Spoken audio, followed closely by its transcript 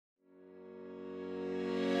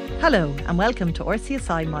Hello and welcome to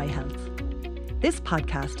RCSI MyHealth. This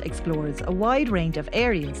podcast explores a wide range of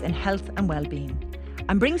areas in health and well-being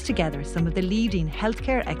and brings together some of the leading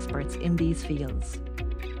healthcare experts in these fields.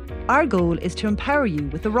 Our goal is to empower you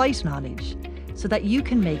with the right knowledge so that you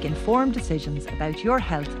can make informed decisions about your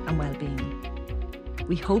health and well-being.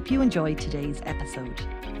 We hope you enjoyed today's episode.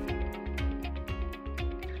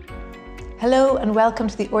 Hello and welcome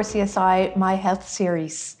to the RCSI MyHealth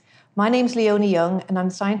Series. My name's Leonie Young and I'm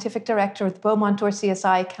the Scientific Director of the Beaumont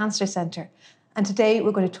RCSI Cancer Centre, and today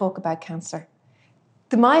we're going to talk about cancer.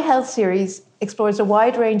 The MyHealth Series explores a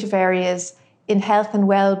wide range of areas in health and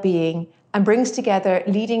well-being and brings together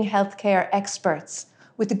leading healthcare experts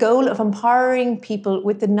with the goal of empowering people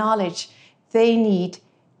with the knowledge they need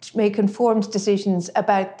to make informed decisions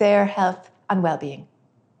about their health and well-being.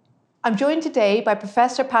 I'm joined today by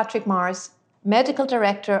Professor Patrick Morris, Medical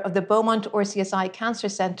Director of the Beaumont RCSI Cancer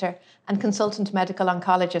Centre and Consultant Medical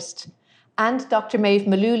Oncologist, and Dr Maeve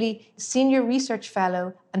Mullooly, Senior Research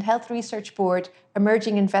Fellow and Health Research Board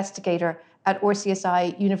Emerging Investigator at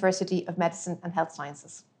RCSI University of Medicine and Health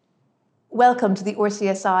Sciences. Welcome to the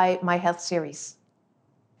RCSI MyHealth Series.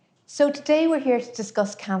 So today we're here to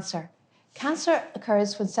discuss cancer. Cancer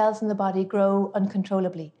occurs when cells in the body grow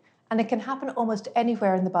uncontrollably, and it can happen almost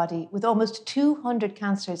anywhere in the body, with almost 200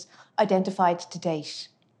 cancers identified to date.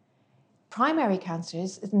 Primary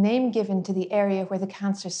cancers is the name given to the area where the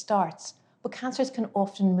cancer starts, but cancers can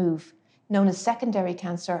often move, known as secondary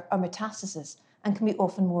cancer or metastasis, and can be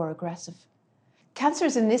often more aggressive. Cancer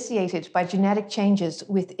is initiated by genetic changes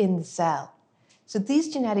within the cell. So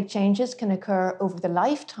these genetic changes can occur over the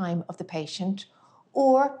lifetime of the patient,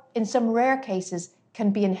 or in some rare cases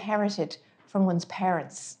can be inherited from one's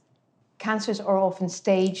parents. Cancers are often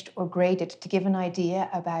staged or graded to give an idea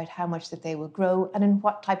about how much that they will grow and in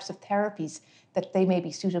what types of therapies that they may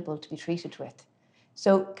be suitable to be treated with.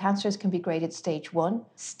 So cancers can be graded stage 1.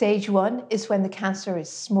 Stage 1 is when the cancer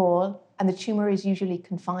is small and the tumour is usually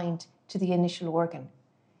confined to the initial organ.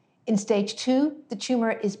 In stage 2, the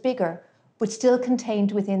tumour is bigger but still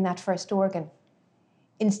contained within that first organ.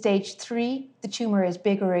 In stage 3, the tumour is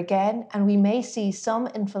bigger again and we may see some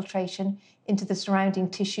infiltration into the surrounding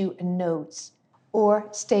tissue and nodes. Or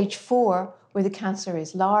stage 4, where the cancer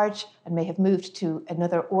is large and may have moved to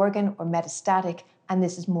another organ or metastatic, and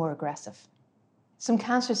this is more aggressive. Some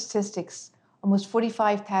cancer statistics: almost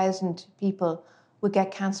 45,000 people will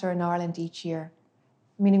get cancer in Ireland each year,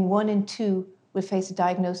 meaning 1 in 2 will face a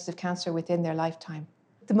diagnosis of cancer within their lifetime.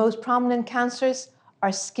 The most prominent cancers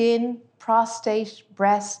are skin, prostate,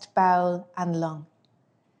 breast, bowel, and lung.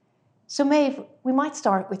 So Maeve, we might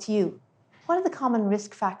start with you. What are the common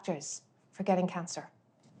risk factors for getting cancer?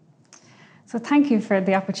 So thank you for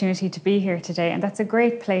the opportunity to be here today, and that's a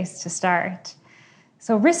great place to start.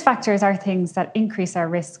 So risk factors are things that increase our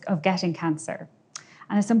risk of getting cancer.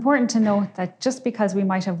 And it's important to note that just because we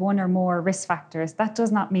might have one or more risk factors, that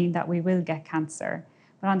does not mean that we will get cancer.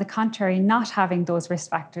 But on the contrary, not having those risk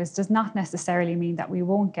factors does not necessarily mean that we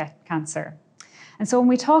won't get cancer. And so when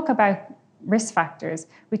we talk about risk factors,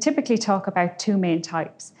 we typically talk about 2 main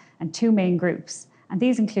types and 2 main groups. And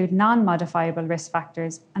these include non-modifiable risk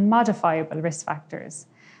factors and modifiable risk factors.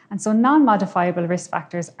 And so non-modifiable risk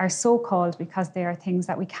factors are so called because they are things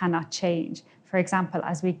that we cannot change. For example,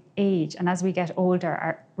 as we age and as we get older,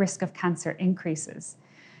 our risk of cancer increases.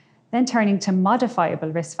 Then turning to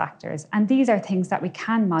modifiable risk factors, and these are things that we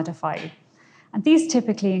can modify. And these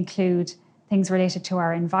typically include things related to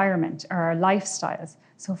our environment or our lifestyles.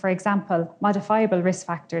 So for example, modifiable risk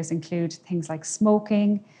factors include things like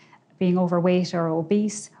smoking, being overweight or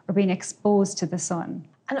obese, or being exposed to the sun.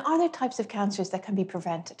 And are there types of cancers that can be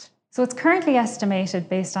prevented? So it's currently estimated,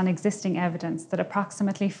 based on existing evidence, that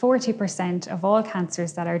approximately 40% of all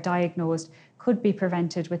cancers that are diagnosed could be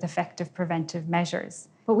prevented with effective preventive measures.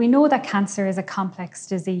 But we know that cancer is a complex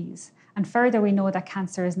disease. And further, we know that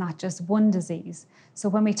cancer is not just one disease. So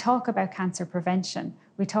when we talk about cancer prevention,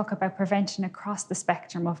 we talk about prevention across the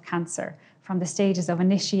spectrum of cancer, from the stages of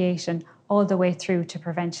initiation all the way through to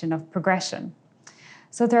prevention of progression.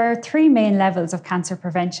 So there are 3 main levels of cancer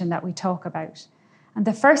prevention that we talk about. And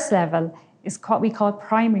the first level is what we call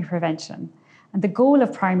primary prevention. And the goal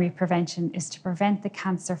of primary prevention is to prevent the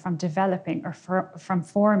cancer from developing or from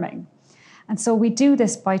forming. And so we do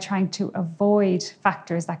this by trying to avoid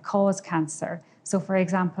factors that cause cancer. So for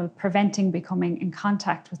example, preventing becoming in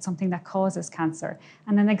contact with something that causes cancer.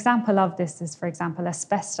 And an example of this is, for example,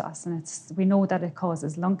 asbestos, and we know that it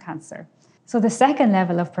causes lung cancer. So the second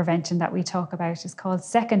level of prevention that we talk about is called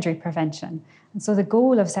secondary prevention. And so the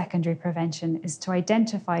goal of secondary prevention is to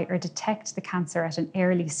identify or detect the cancer at an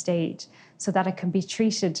early stage so that it can be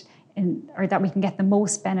treated or that we can get the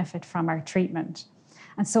most benefit from our treatment.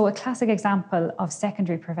 And so a classic example of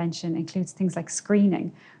secondary prevention includes things like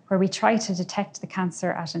screening, where we try to detect the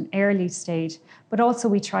cancer at an early stage, but also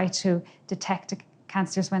we try to detect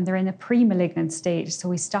cancers when they're in a pre-malignant stage, so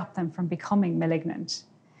we stop them from becoming malignant.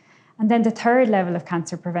 And then the third level of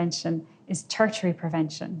cancer prevention is tertiary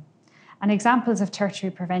prevention. And examples of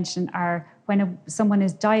tertiary prevention are when someone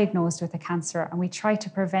is diagnosed with a cancer and we try to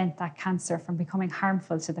prevent that cancer from becoming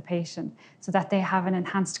harmful to the patient so that they have an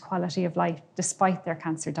enhanced quality of life despite their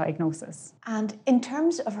cancer diagnosis. And in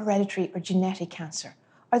terms of hereditary or genetic cancer,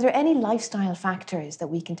 are there any lifestyle factors that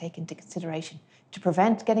we can take into consideration to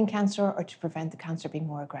prevent getting cancer or to prevent the cancer being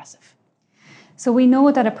more aggressive? So we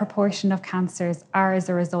know that a proportion of cancers are as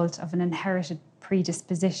a result of an inherited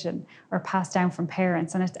predisposition or passed down from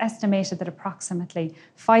parents. And it's estimated that approximately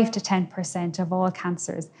 5 to 10% of all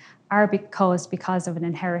cancers are caused because of an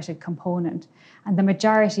inherited component. And the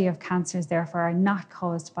majority of cancers, therefore, are not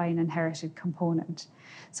caused by an inherited component.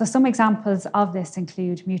 So some examples of this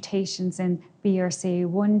include mutations in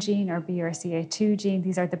BRCA1 gene or BRCA2 gene.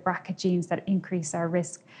 These are the BRCA genes that increase our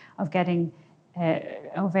risk of getting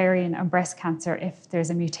ovarian and breast cancer if there's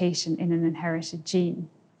a mutation in an inherited gene.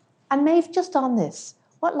 And Maeve, just on this,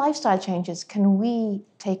 what lifestyle changes can we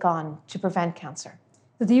take on to prevent cancer?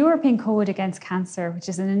 So the European Code Against Cancer, which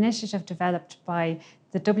is an initiative developed by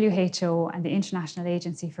the WHO and the International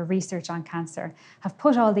Agency for Research on Cancer, have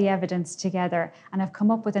put all the evidence together and have come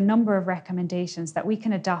up with a number of recommendations that we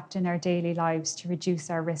can adopt in our daily lives to reduce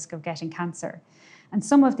our risk of getting cancer. And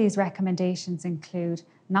some of these recommendations include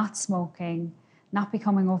not smoking, not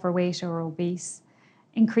becoming overweight or obese,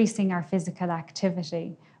 increasing our physical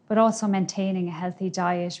activity, but also maintaining a healthy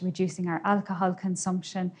diet, reducing our alcohol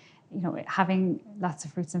consumption, having lots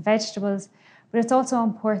of fruits and vegetables. But it's also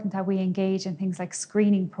important that we engage in things like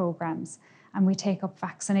screening programs and we take up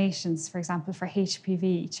vaccinations, for example, for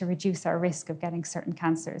HPV to reduce our risk of getting certain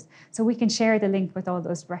cancers. So we can share the link with all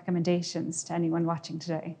those recommendations to anyone watching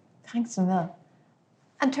today. Thanks, Emil.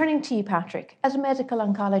 And turning to you, Patrick, as a medical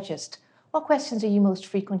oncologist, what questions are you most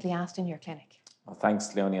frequently asked in your clinic? Well,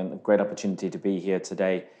 thanks, Leonie, and a great opportunity to be here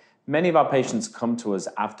today. Many of our patients come to us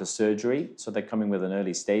after surgery, so they're coming with an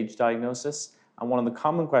early stage diagnosis. And one of the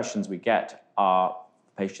common questions we get are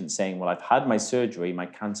patients saying, well, I've had my surgery, my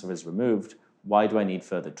cancer is removed, why do I need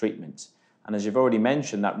further treatment? And as you've already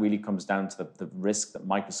mentioned, that really comes down to the risk that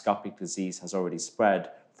microscopic disease has already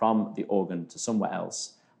spread from the organ to somewhere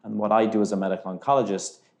else. And what I do as a medical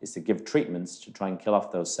oncologist is to give treatments to try and kill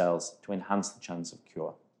off those cells to enhance the chance of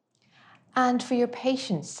cure. And for your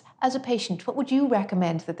patients, as a patient, what would you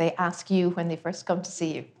recommend that they ask you when they first come to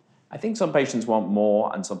see you? I think some patients want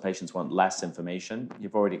more and some patients want less information.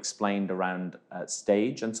 You've already explained around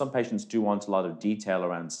stage, and some patients do want a lot of detail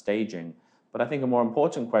around staging. But I think a more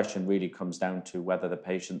important question really comes down to whether the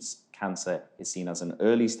patient's cancer is seen as an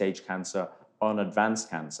early stage cancer or an advanced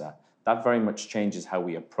cancer. That very much changes how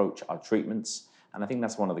we approach our treatments. And I think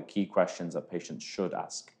that's one of the key questions that patients should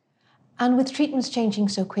ask. And with treatments changing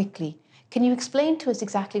so quickly, can you explain to us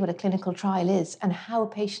exactly what a clinical trial is and how a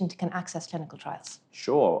patient can access clinical trials?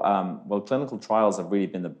 Sure. Well, clinical trials have really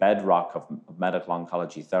been the bedrock of medical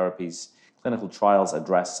oncology therapies. Clinical trials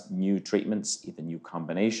address new treatments, either new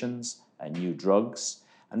combinations, new drugs.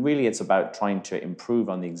 And really it's about trying to improve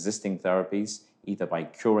on the existing therapies, either by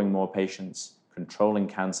curing more patients, controlling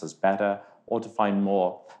cancers better, or to find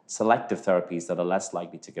more selective therapies that are less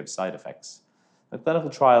likely to give side effects. The clinical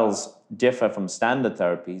trials differ from standard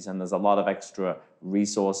therapies, and there's a lot of extra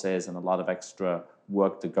resources and a lot of extra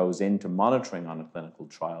work that goes into monitoring on a clinical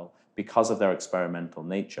trial because of their experimental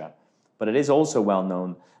nature. But it is also well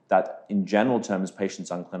known that in general terms,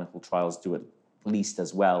 patients on clinical trials do at least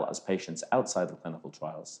as well as patients outside of clinical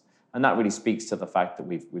trials. And that really speaks to the fact that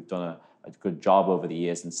we've done a good job over the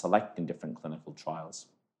years in selecting different clinical trials.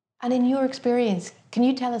 And in your experience, can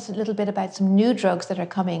you tell us a little bit about some new drugs that are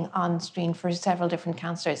coming on screen for several different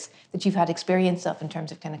cancers that you've had experience of in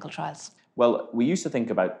terms of clinical trials? Well, we used to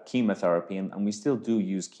think about chemotherapy, and we still do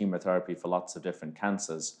use chemotherapy for lots of different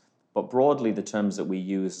cancers. But broadly, the terms that we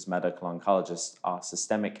use as medical oncologists are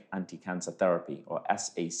systemic anti-cancer therapy, or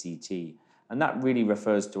SACT. And that really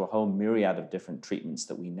refers to a whole myriad of different treatments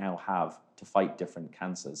that we now have to fight different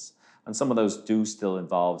cancers. And some of those do still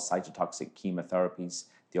involve cytotoxic chemotherapies,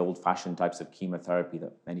 the old-fashioned types of chemotherapy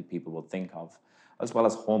that many people will think of, as well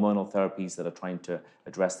as hormonal therapies that are trying to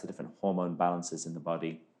address the different hormone balances in the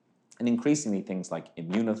body. And increasingly things like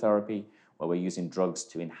immunotherapy, where we're using drugs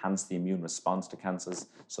to enhance the immune response to cancers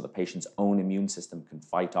so the patient's own immune system can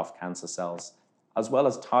fight off cancer cells, as well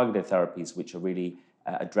as targeted therapies which are really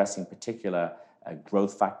addressing particular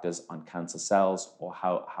growth factors on cancer cells or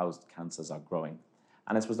how cancers are growing.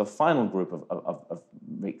 And I suppose the final group of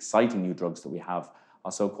exciting new drugs that we have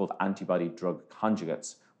are so-called antibody drug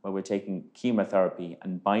conjugates, where we're taking chemotherapy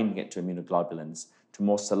and binding it to immunoglobulins to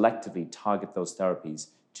more selectively target those therapies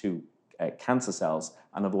to cancer cells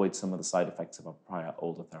and avoid some of the side effects of our prior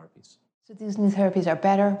older therapies. So these new therapies are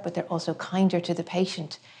better, but they're also kinder to the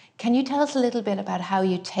patient. Can you tell us a little bit about how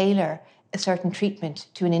you tailor a certain treatment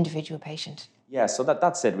to an individual patient? Yeah, so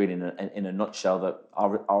that's it really in a nutshell, that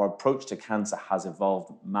our approach to cancer has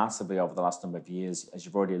evolved massively over the last number of years. As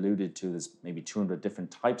you've already alluded to, there's maybe 200 different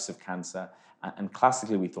types of cancer. And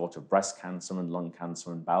classically, we thought of breast cancer and lung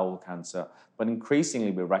cancer and bowel cancer. But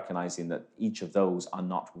increasingly, we're recognizing that each of those are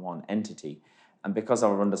not one entity. And because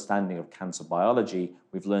of our understanding of cancer biology,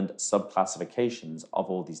 we've learned subclassifications of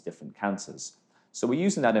all these different cancers. So we're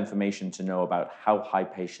using that information to know about how high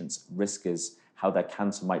patients' risk is, how their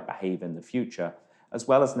cancer might behave in the future, as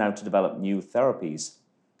well as now to develop new therapies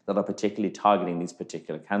that are particularly targeting these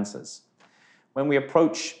particular cancers. When we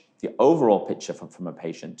approach the overall picture from a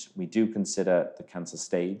patient, we do consider the cancer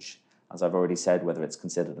stage, as I've already said, whether it's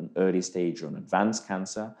considered an early stage or an advanced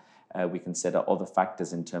cancer. We consider other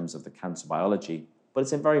factors in terms of the cancer biology, but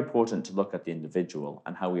it's very important to look at the individual,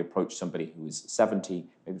 and how we approach somebody who is 70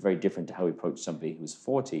 may be very different to how we approach somebody who is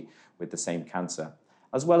 40 with the same cancer,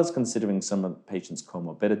 as well as considering some of the patient's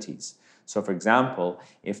comorbidities. So for example,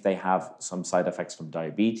 if they have some side effects from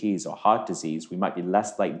diabetes or heart disease, we might be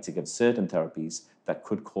less likely to give certain therapies that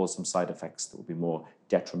could cause some side effects that would be more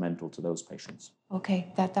detrimental to those patients.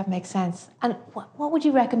 Okay, that makes sense. And what would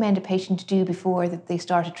you recommend a patient do before that they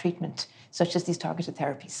start a treatment, such as these targeted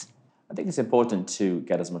therapies? I think it's important to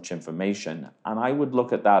get as much information, and I would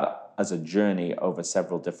look at that as a journey over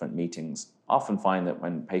several different meetings. I often find that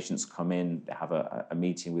when patients come in, they have a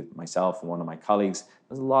meeting with myself and one of my colleagues,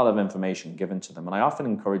 there's a lot of information given to them, and I often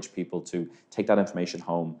encourage people to take that information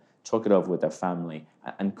home, talk it over with their family,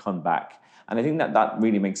 and come back. And I think that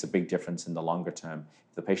really makes a big difference in the longer term.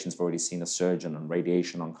 If the patient's already seen a surgeon and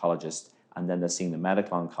radiation oncologist, and then they're seeing the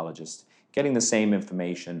medical oncologist, getting the same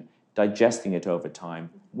information, digesting it over time,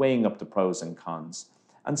 weighing up the pros and cons.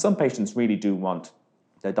 And some patients really do want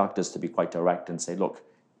their doctors to be quite direct and say, look,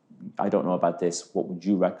 I don't know about this, what would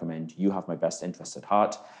you recommend? You have my best interest at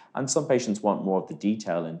heart. And some patients want more of the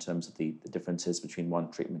detail in terms of the differences between one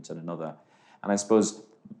treatment and another. And I suppose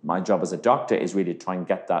my job as a doctor is really to try and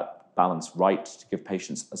get that balance right, to give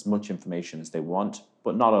patients as much information as they want,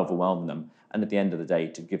 but not overwhelm them. And at the end of the day,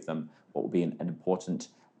 to give them what will be an important,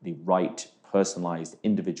 the right, personalized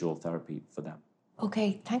individual therapy for them.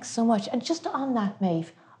 Okay, thanks so much. And just on that,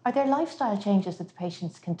 Maeve, are there lifestyle changes that the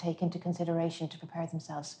patients can take into consideration to prepare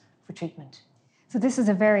themselves for treatment? So this is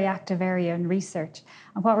a very active area in research.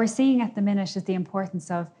 And what we're seeing at the minute is the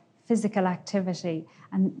importance of physical activity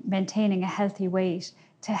and maintaining a healthy weight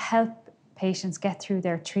to help patients get through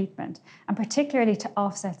their treatment, and particularly to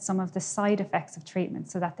offset some of the side effects of treatment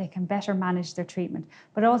so that they can better manage their treatment,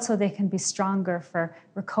 but also they can be stronger for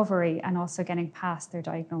recovery and also getting past their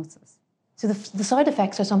diagnosis. So the side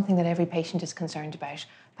effects are something that every patient is concerned about.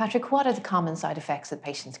 Patrick, what are the common side effects that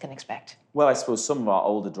patients can expect? Well, I suppose some of our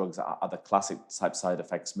older drugs are the classic type side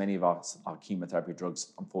effects. Many of our chemotherapy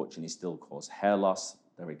drugs, unfortunately, still cause hair loss.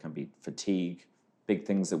 There can be fatigue. Big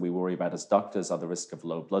things that we worry about as doctors are the risk of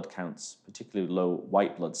low blood counts, particularly low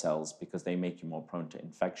white blood cells, because they make you more prone to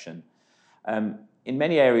infection. In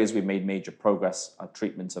many areas, we've made major progress. Our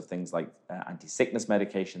treatments of things like anti-sickness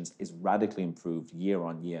medications is radically improved year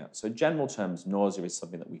on year. So in general terms, nausea is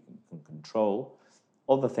something that we can control.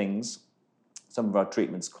 Other things, some of our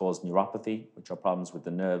treatments cause neuropathy, which are problems with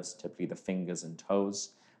the nerves, typically the fingers and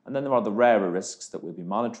toes. And then there are the rarer risks that we'll be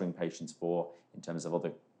monitoring patients for in terms of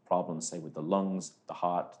other problems, say with the lungs, the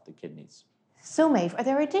heart, the kidneys. So Maeve, are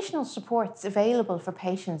there additional supports available for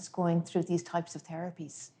patients going through these types of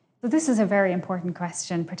therapies? So this is a very important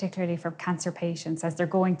question, particularly for cancer patients as they're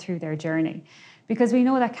going through their journey, because we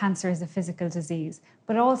know that cancer is a physical disease,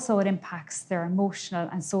 but also it impacts their emotional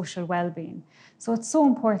and social well-being. So it's so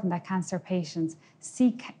important that cancer patients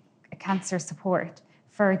seek cancer support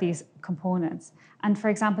for these components. And for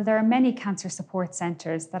example, there are many cancer support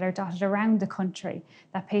centres that are dotted around the country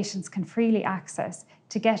that patients can freely access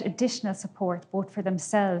to get additional support both for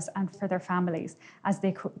themselves and for their families as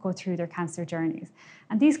they go through their cancer journeys.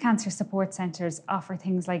 And these cancer support centres offer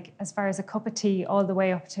things like as far as a cup of tea all the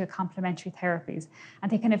way up to complementary therapies.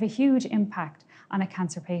 And they can have a huge impact on a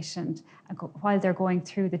cancer patient while they're going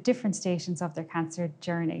through the different stations of their cancer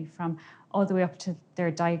journey, from all the way up to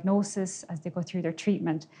their diagnosis as they go through their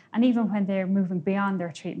treatment, and even when they're moving beyond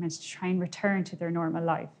their treatment to try and return to their normal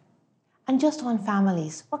life. And just on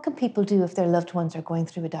families, what can people do if their loved ones are going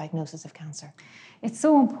through a diagnosis of cancer? It's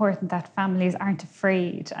so important that families aren't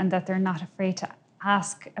afraid and that they're not afraid to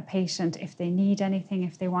ask a patient if they need anything,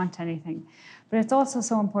 if they want anything. But it's also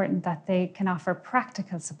so important that they can offer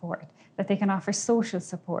practical support, that they can offer social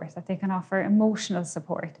support, that they can offer emotional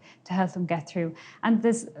support to help them get through. And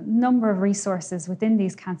there's a number of resources within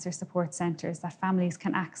these cancer support centres that families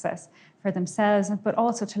can access for themselves, but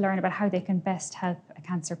also to learn about how they can best help a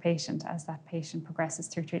cancer patient as that patient progresses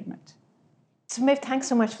through treatment. So Maeve, thanks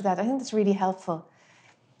so much for that. I think that's really helpful.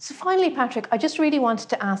 So finally, Patrick, I just really wanted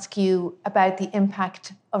to ask you about the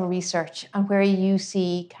impact of research and where you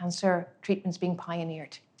see cancer treatments being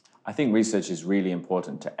pioneered. I think research is really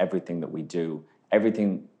important to everything that we do.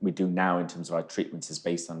 Everything we do now in terms of our treatments is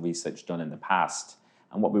based on research done in the past.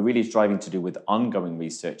 And what we're really striving to do with ongoing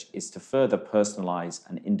research is to further personalise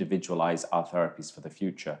and individualise our therapies for the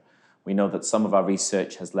future. We know that some of our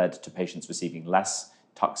research has led to patients receiving less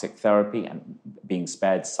toxic therapy and being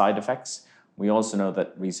spared side effects. We also know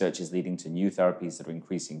that research is leading to new therapies that are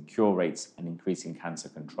increasing cure rates and increasing cancer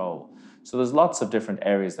control. So there's lots of different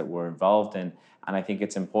areas that we're involved in, and I think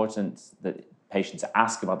it's important that patients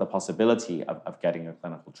ask about the possibility of getting a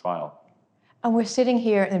clinical trial. And we're sitting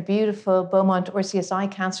here in a beautiful Beaumont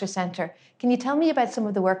RCSI Cancer Centre. Can you tell me about some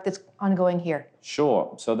of the work that's ongoing here?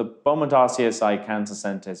 Sure. So the Beaumont RCSI Cancer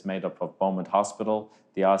Centre is made up of Beaumont Hospital,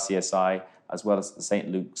 the RCSI, as well as the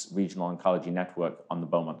St. Luke's Regional Oncology Network on the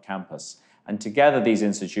Beaumont campus. And together, these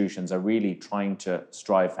institutions are really trying to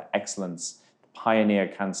strive for excellence, to pioneer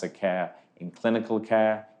cancer care in clinical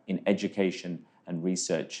care, in education and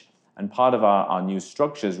research. And part of our new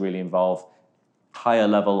structures really involve higher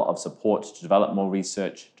level of support to develop more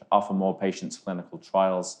research, to offer more patients clinical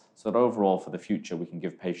trials, so that overall for the future we can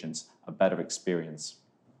give patients a better experience.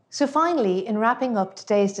 So finally, in wrapping up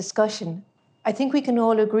today's discussion, I think we can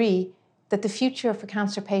all agree that the future for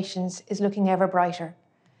cancer patients is looking ever brighter.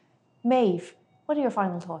 Maeve, what are your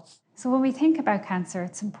final thoughts? So when we think about cancer,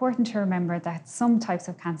 it's important to remember that some types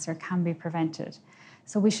of cancer can be prevented.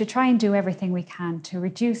 So we should try and do everything we can to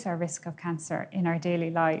reduce our risk of cancer in our daily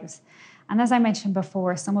lives. And as I mentioned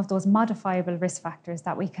before, some of those modifiable risk factors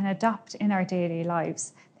that we can adopt in our daily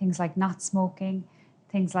lives, things like not smoking,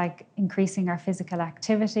 things like increasing our physical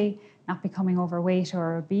activity, not becoming overweight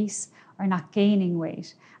or obese, or not gaining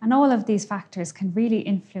weight. And all of these factors can really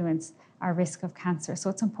influence our risk of cancer. So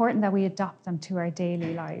it's important that we adopt them to our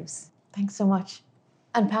daily lives. Thanks so much.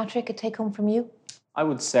 And Patrick, a take home from you? I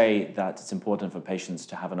would say that it's important for patients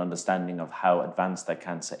to have an understanding of how advanced their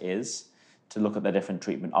cancer is, to look at their different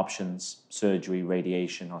treatment options, surgery,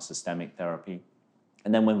 radiation, or systemic therapy.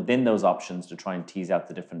 And then within those options, to try and tease out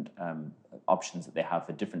the different options that they have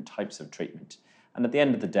for different types of treatment. And at the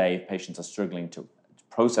end of the day, if patients are struggling to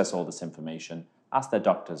process all this information, ask their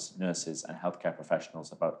doctors, nurses, and healthcare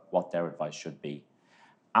professionals about what their advice should be.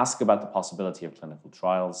 Ask about the possibility of clinical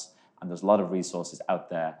trials, and there's a lot of resources out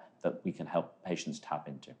there that we can help patients tap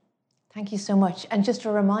into. Thank you so much. And just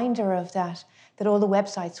a reminder of that all the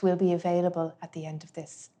websites will be available at the end of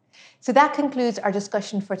this. So that concludes our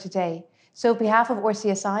discussion for today. So on behalf of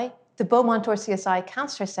RCSI, the Beaumont RCSI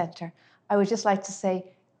Cancer Centre, I would just like to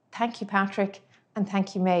say thank you, Patrick, and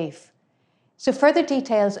thank you, Maeve. So further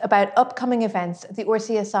details about upcoming events at the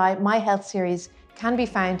RCSI MyHealth Series can be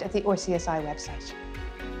found at the RCSI website.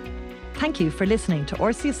 Thank you for listening to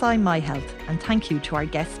RCSI MyHealth, and thank you to our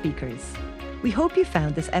guest speakers. We hope you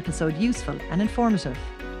found this episode useful and informative.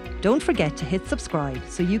 Don't forget to hit subscribe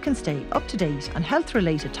so you can stay up to date on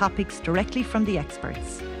health-related topics directly from the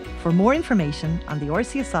experts. For more information on the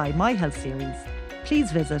RCSI MyHealth Series,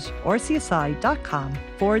 please visit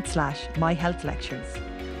rcsi.com/myhealthlectures.